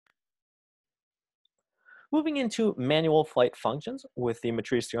Moving into manual flight functions with the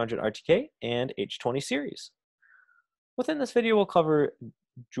Matrice 300RTK and H20 series. Within this video, we'll cover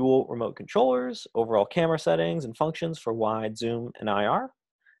dual remote controllers, overall camera settings and functions for wide, zoom, and IR,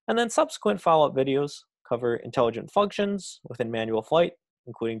 and then subsequent follow-up videos cover intelligent functions within manual flight,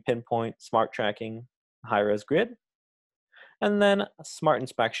 including pinpoint, smart tracking, high-res grid, and then smart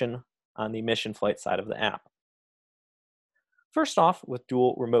inspection on the mission flight side of the app. First off, with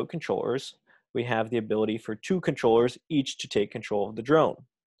dual remote controllers, we have the ability for two controllers each to take control of the drone.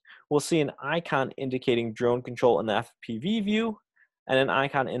 We'll see an icon indicating drone control in the FPV view and an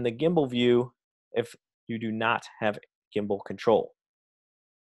icon in the gimbal view if you do not have gimbal control.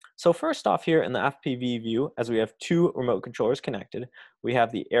 So first off here in the FPV view, as we have two remote controllers connected, we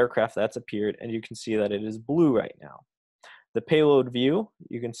have the aircraft that's appeared, and you can see that it is blue right now. The payload view,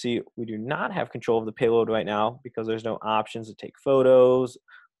 you can see we do not have control of the payload right now because there's no options to take photos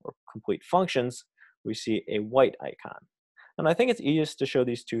or complete functions. We see a white icon. And I think it's easiest to show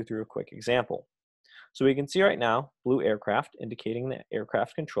these two through a quick example. So we can see right now, blue aircraft indicating the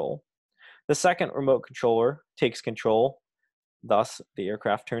aircraft control. The second remote controller takes control, thus the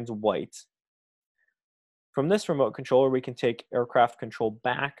aircraft turns white. From this remote controller, we can take aircraft control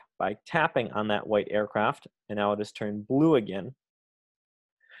back by tapping on that white aircraft, and now it has turned blue again.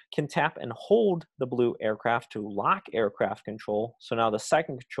 Can tap and hold the blue aircraft to lock aircraft control, so now the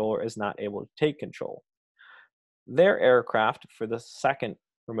second controller is not able to take control. Their aircraft for the second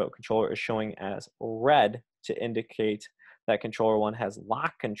remote controller is showing as red to indicate that controller one has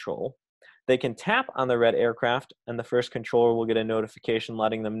lock control. They can tap on the red aircraft and the first controller will get a notification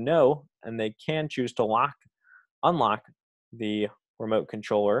letting them know, and they can choose to unlock the remote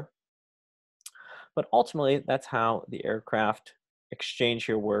controller. But ultimately, that's how the aircraft exchange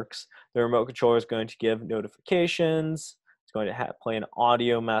here works. The remote controller is going to give notifications, it's going to play an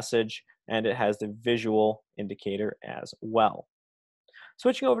audio message, and it has the visual indicator as well.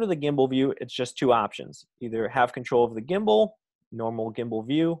 Switching over to the gimbal view, it's just two options. Either have control of the gimbal, normal gimbal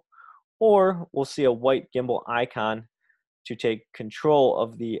view, or we'll see a white gimbal icon to take control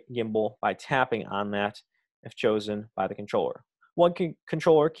of the gimbal by tapping on that if chosen by the controller. One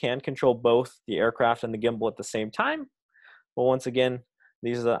controller can control both the aircraft and the gimbal at the same time, but once again,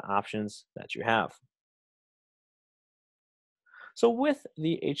 these are the options that you have. So with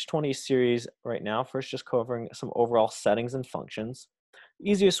the H20 series right now, first just covering some overall settings and functions.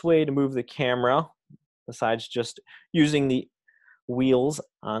 Easiest way to move the camera, besides just using the wheels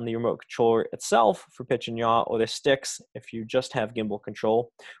on the remote controller itself for pitch and yaw, or the sticks if you just have gimbal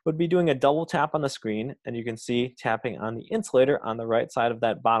control, would be doing a double tap on the screen, and you can see tapping on the insulator on the right side of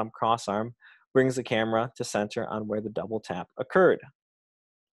that bottom crossarm brings the camera to center on where the double tap occurred.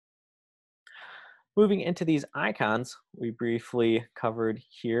 Moving into these icons, we briefly covered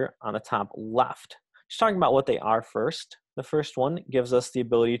here on the top left. Just talking about what they are first. The first one gives us the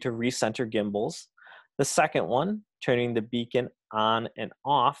ability to recenter gimbals. The second one, turning the beacon on and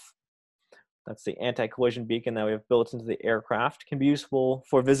off. That's the anti-collision beacon that we have built into the aircraft. Can be useful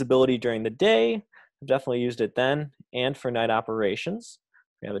for visibility during the day. I've definitely used it then, and for night operations.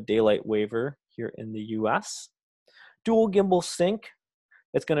 We have a daylight waiver here in the US. Dual gimbal sync.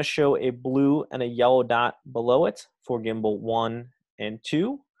 It's going to show a blue and a yellow dot below it for gimbal 1 and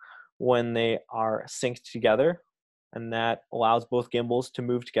 2 when they are synced together. And that allows both gimbals to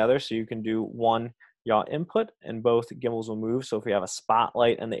move together, so you can do one yaw input and both gimbals will move. So if we have a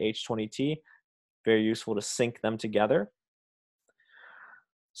spotlight and the H20T, very useful to sync them together.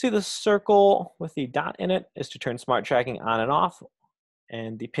 See the circle with the dot in it is to turn smart tracking on and off,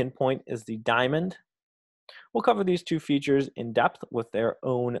 and the pinpoint is the diamond. We'll cover these two features in depth with their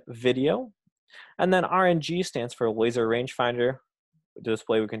own video. And then RNG stands for laser rangefinder. With the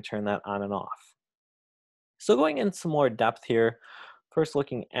display, we can turn that on and off. So going in some more depth here, first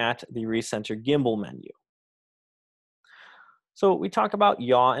looking at the recenter gimbal menu. So we talk about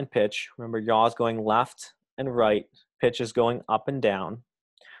yaw and pitch. Remember, yaw is going left and right, pitch is going up and down.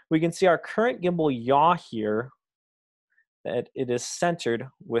 We can see our current gimbal yaw here, that it is centered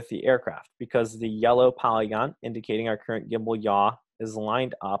with the aircraft because the yellow polygon indicating our current gimbal yaw is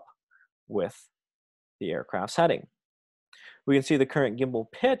lined up with the aircraft's heading. We can see the current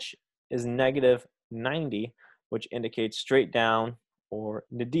gimbal pitch is -90, which indicates straight down or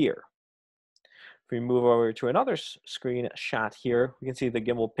nadir. If we move over to another screen shot here, we can see the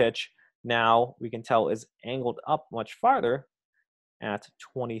gimbal pitch now we can tell is angled up much farther at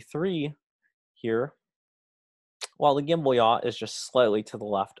 23 here, while the gimbal yaw is just slightly to the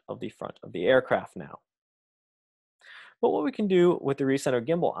left of the front of the aircraft now. But what we can do with the recenter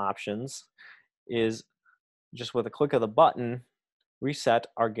gimbal options is just with a click of the button, reset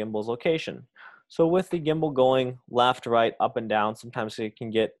our gimbal's location. So with the gimbal going left, right, up, and down, sometimes it can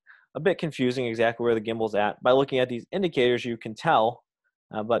get a bit confusing exactly where the gimbal's at. By looking at these indicators, you can tell,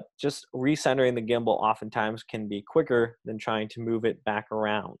 but just recentering the gimbal oftentimes can be quicker than trying to move it back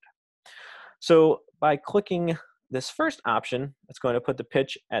around. So by clicking this first option, it's going to put the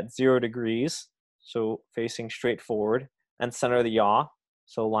pitch at 0 degrees, so facing straight forward, and center the yaw,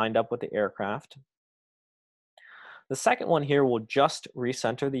 so lined up with the aircraft. The second one here will just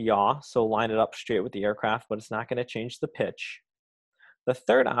recenter the yaw, so line it up straight with the aircraft, but it's not going to change the pitch. The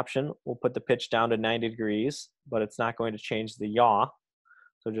third option will put the pitch down to 90 degrees, but it's not going to change the yaw,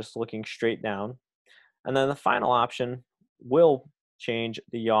 so just looking straight down. And then the final option will change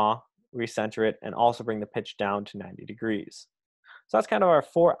the yaw, recenter it, and also bring the pitch down to 90 degrees. So that's kind of our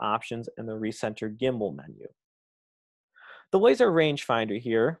 4 options in the recenter gimbal menu. The laser rangefinder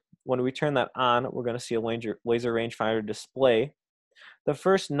here, when we turn that on, we're going to see a laser rangefinder display. The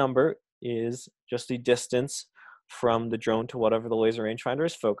first number is just the distance from the drone to whatever the laser rangefinder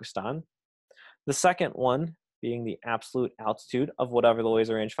is focused on. The second one being the absolute altitude of whatever the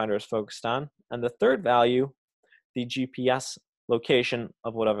laser rangefinder is focused on. And the third value, the GPS location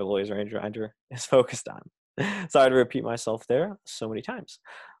of whatever the laser rangefinder is focused on. Sorry to repeat myself there so many times.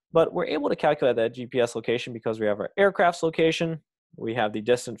 But we're able to calculate that GPS location because we have our aircraft's location, we have the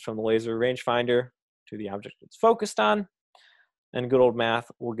distance from the laser rangefinder to the object it's focused on, and good old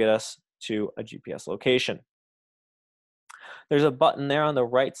math will get us to a GPS location. There's a button there on the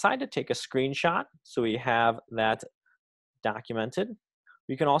right side to take a screenshot, so we have that documented.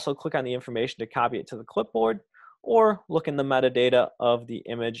 You can also click on the information to copy it to the clipboard, or look in the metadata of the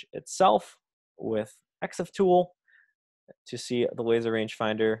image itself with EXIF tool to see the laser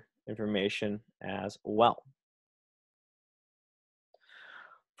rangefinder information as well.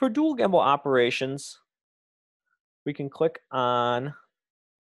 For dual gimbal operations, we can click on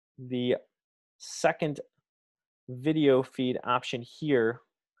the second video feed option here,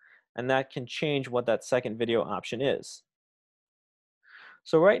 and that can change what that second video option is.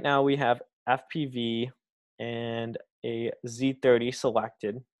 So right now we have FPV and a Z30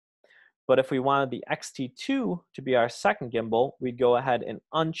 selected. But if we wanted the XT2 to be our second gimbal, we'd go ahead and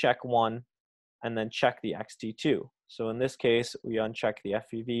uncheck one and then check the XT2. So in this case, we unchecked the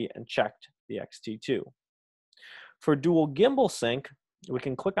FPV and checked the XT2. For dual gimbal sync, we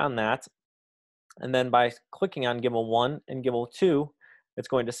can click on that, and then by clicking on gimbal 1 and gimbal 2, it's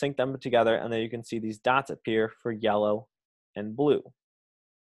going to sync them together, and then you can see these dots appear for yellow and blue.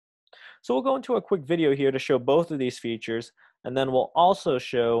 So we'll go into a quick video here to show both of these features, and then we'll also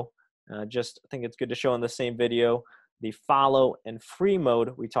show I think it's good to show in the same video the follow and free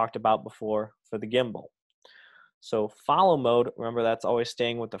mode we talked about before for the gimbal. So follow mode, remember that's always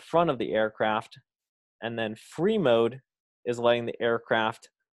staying with the front of the aircraft, and then free mode is letting the aircraft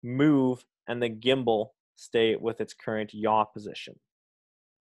move and the gimbal stay with its current yaw position.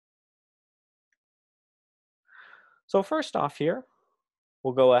 So first off here,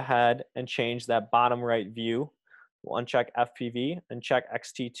 we'll go ahead and change that bottom right view. We'll uncheck FPV and check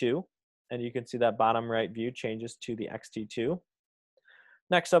XT2. And you can see that bottom right view changes to the XT2.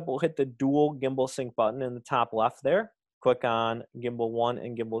 Next up, we'll hit the dual gimbal sync button in the top left there. Click on gimbal 1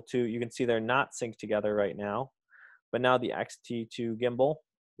 and gimbal 2. You can see they're not synced together right now, but now the XT2 gimbal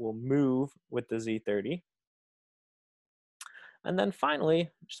will move with the Z30. And then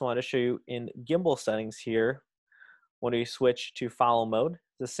finally, just wanted to show you in gimbal settings here, when we switch to follow mode,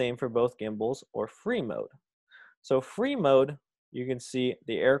 the same for both gimbals, or free mode. So free mode, you can see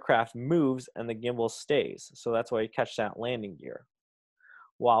the aircraft moves and the gimbal stays. So that's why you catch that landing gear.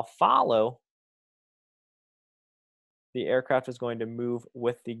 While follow, the aircraft is going to move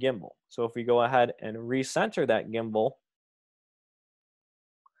with the gimbal. So if we go ahead and recenter that gimbal,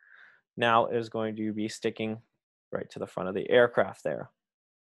 now it is going to be sticking right to the front of the aircraft there.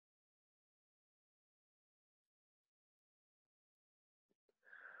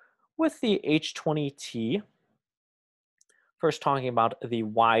 With the H20T, first talking about the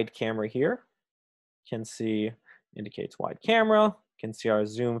wide camera here, you can see indicates wide camera, you can see our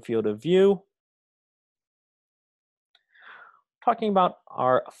zoom field of view. Talking about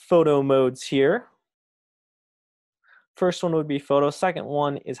our photo modes here. First one would be photo, second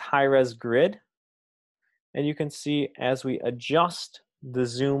one is high-res grid. And you can see as we adjust the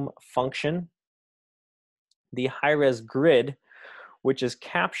zoom function, the high-res grid, which is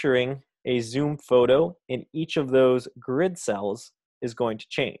capturing a zoom photo in each of those grid cells, is going to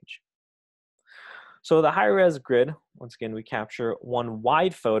change. So the high-res grid, once again, we capture one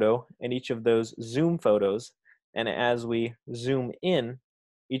wide photo in each of those zoom photos, and as we zoom in,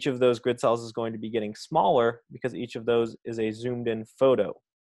 each of those grid cells is going to be getting smaller because each of those is a zoomed in photo.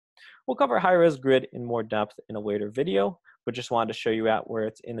 We'll cover high-res grid in more depth in a later video, but just wanted to show you out where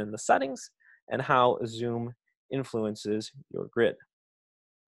it's in the settings and how zoom influences your grid.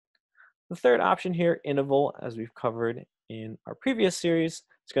 The third option here, interval, as we've covered in our previous series,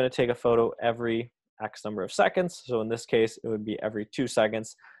 it's going to take a photo every X number of seconds. So in this case, it would be every 2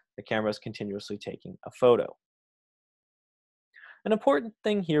 seconds, the camera is continuously taking a photo. An important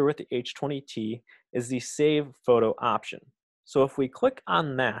thing here with the H20T is the save photo option. So if we click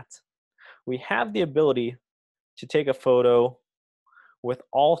on that, we have the ability to take a photo with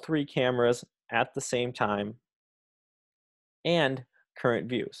all 3 cameras at the same time and current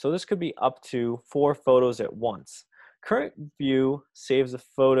view. So this could be up to 4 photos at once. Current view saves a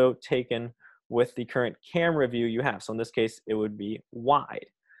photo taken with the current camera view you have. So in this case, it would be wide.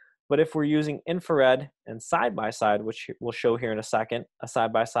 But if we're using infrared and side-by-side, which we'll show here in a second, a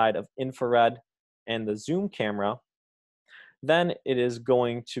side-by-side of infrared and the zoom camera, then it is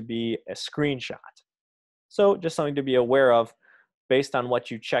going to be a screenshot. So just something to be aware of based on what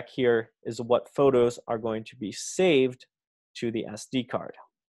you check here is what photos are going to be saved to the SD card.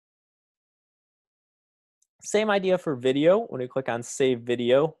 Same idea for video when we click on Save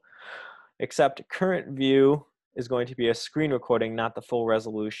Video, except current view is going to be a screen recording, not the full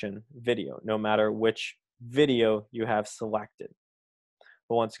resolution video, no matter which video you have selected.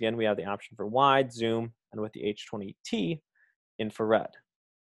 But once again, we have the option for wide, zoom, and with the H20T, infrared.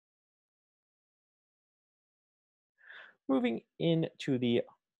 Moving into the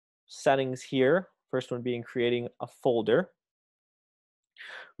settings here, first one being creating a folder.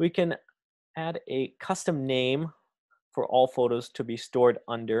 We can add a custom name for all photos to be stored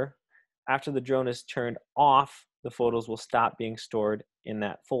under. After the drone is turned off, the photos will stop being stored in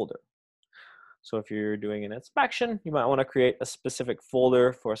that folder. So if you're doing an inspection, you might want to create a specific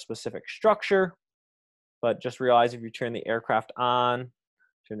folder for a specific structure, but just realize if you turn the aircraft on,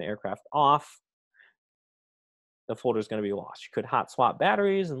 turn the aircraft off, the folder is going to be lost. You could hot swap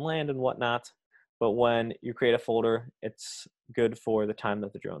batteries and land and whatnot, but when you create a folder, it's good for the time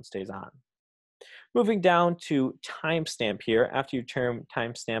that the drone stays on. Moving down to timestamp here, after you turn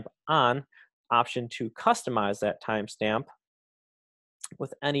timestamp on, option to customize that timestamp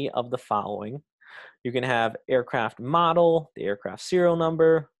with any of the following. You can have aircraft model, the aircraft serial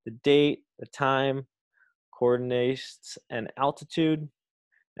number, the date, the time, coordinates, and altitude,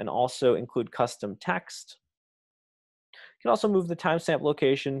 and also include custom text. You can also move the timestamp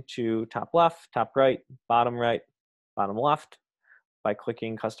location to top left, bottom right, bottom left by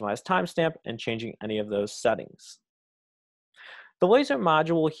clicking Customize Timestamp and changing any of those settings. The laser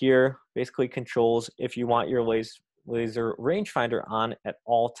module here basically controls if you want your laser rangefinder on at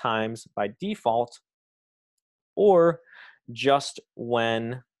all times by default or just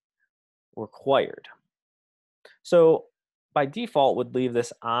when required. So by default would leave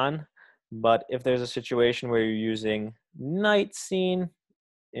this on, but if there's a situation where you're using night scene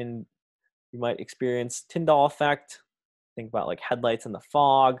and you might experience Tyndall effect, think about like headlights in the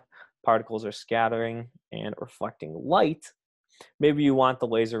fog, particles are scattering and reflecting light, maybe you want the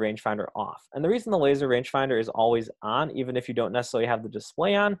laser rangefinder off. And the reason the laser rangefinder is always on, even if you don't necessarily have the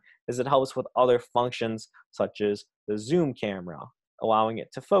display on, is it helps with other functions such as the zoom camera, allowing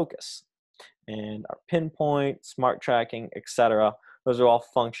it to focus. And our pinpoint, smart tracking, etc. Those are all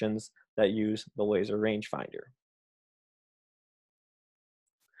functions that use the laser rangefinder.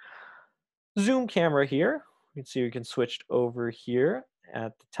 Zoom camera here. You can see we can switch over here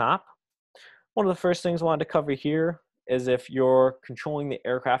at the top. One of the first things I wanted to cover here is if you're controlling the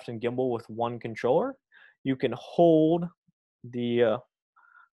aircraft and gimbal with one controller, you can hold the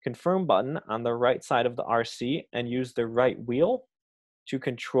confirm button on the right side of the RC and use the right wheel to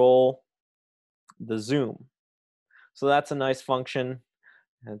control the zoom. So that's a nice function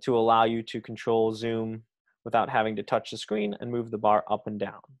to allow you to control zoom without having to touch the screen and move the bar up and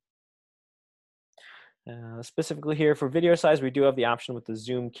down. Specifically here for video size, we do have the option with the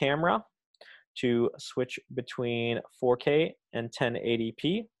zoom camera to switch between 4K and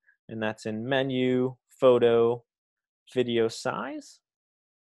 1080p, and that's in menu, photo, video size.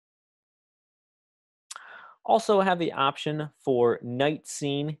 Also have the option for night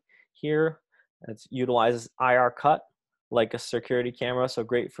scene here. It utilizes IR cut like a security camera, so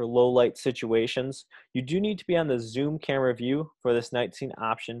great for low light situations. You do need to be on the zoom camera view for this night scene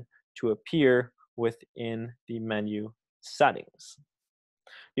option to appear within the menu settings.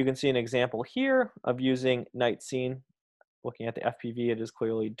 You can see an example here of using night scene. Looking at the FPV, it is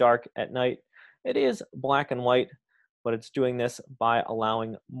clearly dark at night. It is black and white, but it's doing this by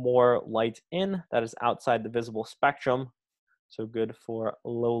allowing more light in that is outside the visible spectrum. So good for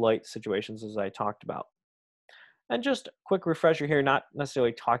low light situations as I talked about. And just a quick refresher here, not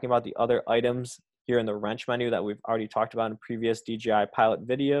necessarily talking about the other items here in the wrench menu that we've already talked about in previous DJI pilot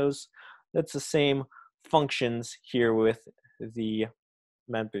videos. That's the same functions here with the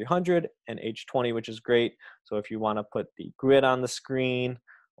MEM 300 and H20, which is great. So if you want to put the grid on the screen,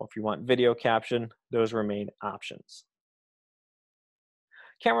 or if you want video caption, those remain options.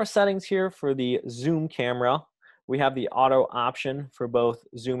 Camera settings here for the zoom camera. We have the auto option for both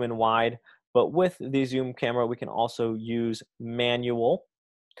zoom and wide, but with the zoom camera, we can also use manual.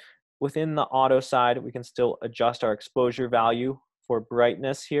 Within the auto side, we can still adjust our exposure value for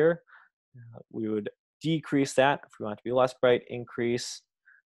brightness here. We would decrease that if we want it to be less bright, increase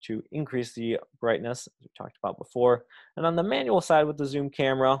to increase the brightness, as we talked about before. And on the manual side with the zoom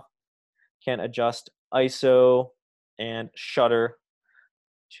camera, can adjust ISO and shutter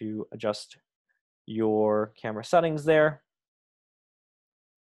to adjust your camera settings there.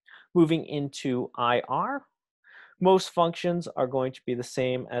 Moving into IR, most functions are going to be the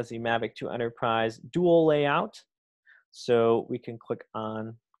same as the Mavic 2 Enterprise dual layout. So we can click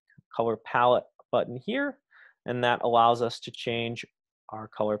on color palette button here, and that allows us to change our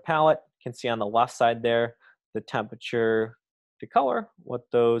color palette. You can see on the left side there, the temperature to color, what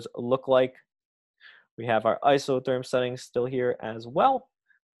those look like. We have our isotherm settings still here as well.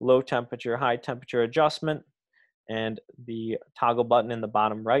 Low temperature, high temperature adjustment, and the toggle button in the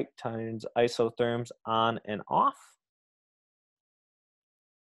bottom right turns isotherms on and off.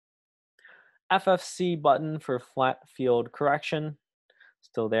 FFC button for flat field correction,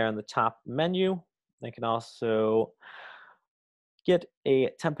 still there in the top menu. They can also get a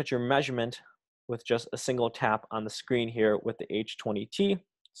temperature measurement with just a single tap on the screen here with the H20T.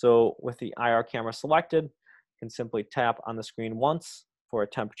 So with the IR camera selected, you can simply tap on the screen once for a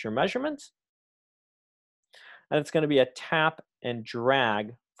temperature measurement. And it's going to be a tap and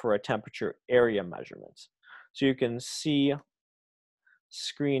drag for a temperature area measurement. So you can see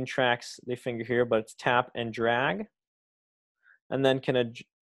screen tracks the finger here, but it's tap and drag. And then can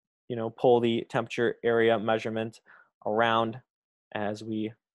pull the temperature area measurement around as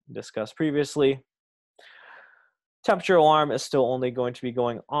we discussed previously. Temperature alarm is still only going to be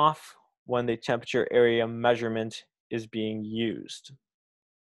going off when the temperature area measurement is being used.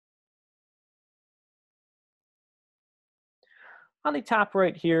 On the top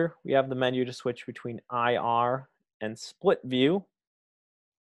right here, we have the menu to switch between IR and split view.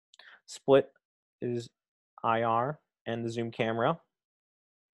 Split is IR and the zoom camera.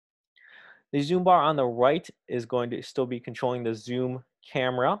 The zoom bar on the right is going to still be controlling the zoom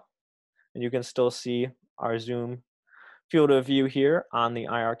camera, and you can still see our zoom field of view here on the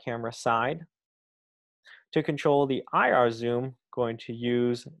IR camera side. To control the IR zoom, going to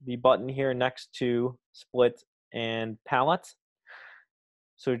use the button here next to split and palette.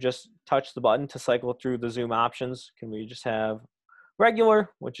 So just touch the button to cycle through the zoom options. Can we just have regular,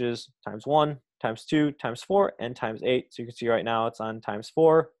 which is ×1, ×2, ×4, and ×8. So you can see right now it's on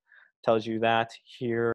 ×4. Tells you that here